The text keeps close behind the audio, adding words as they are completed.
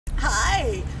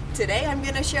Today I'm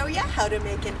going to show you how to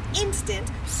make an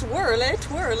instant swirly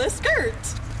twirly skirt.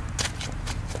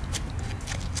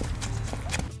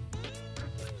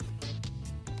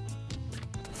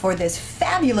 For this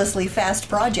fabulously fast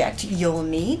project, you'll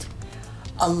need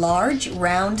a large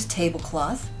round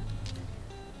tablecloth,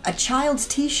 a child's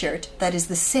t-shirt that is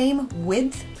the same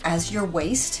width as your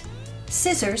waist,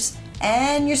 scissors,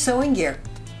 and your sewing gear.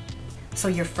 So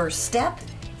your first step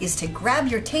is to grab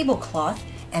your tablecloth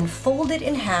and fold it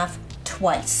in half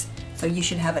twice. So you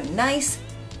should have a nice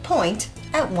point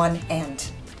at one end.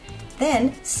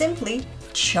 Then simply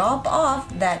chop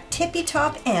off that tippy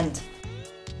top end.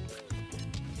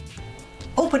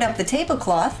 Open up the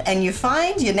tablecloth and you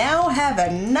find you now have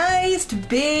a nice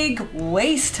big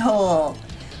waist hole.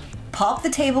 Pop the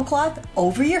tablecloth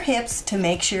over your hips to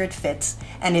make sure it fits,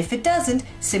 and if it doesn't,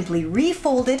 simply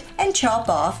refold it and chop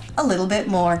off a little bit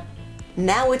more.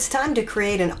 Now it's time to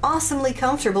create an awesomely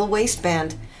comfortable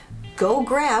waistband. Go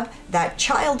grab that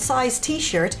child-sized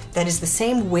t-shirt that is the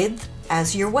same width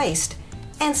as your waist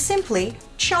and simply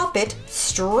chop it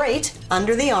straight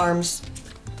under the arms.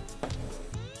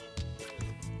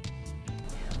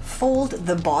 Fold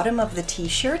the bottom of the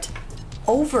t-shirt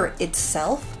over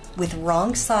itself with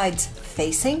wrong sides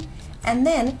facing, and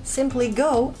then simply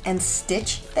go and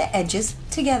stitch the edges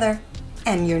together.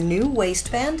 And your new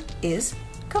waistband is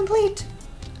complete.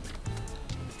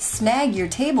 Snag your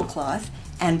tablecloth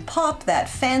and pop that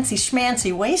fancy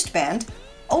schmancy waistband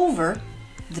over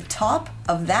the top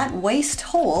of that waist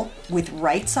hole with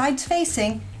right sides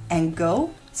facing and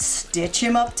go stitch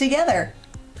them up together.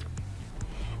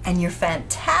 And your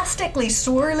fantastically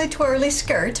swirly twirly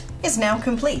skirt is now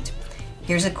complete.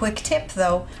 Here's a quick tip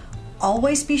though.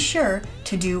 Always be sure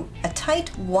to do a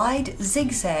tight wide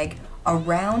zigzag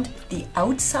around the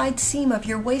outside seam of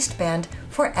your waistband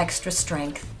for extra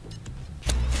strength.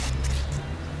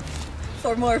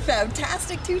 For more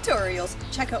fantastic tutorials,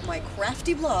 check out my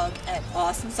crafty blog at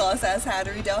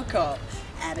awesomesauceasshattery.com.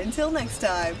 And until next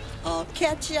time, I'll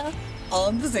catch ya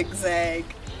on the zigzag.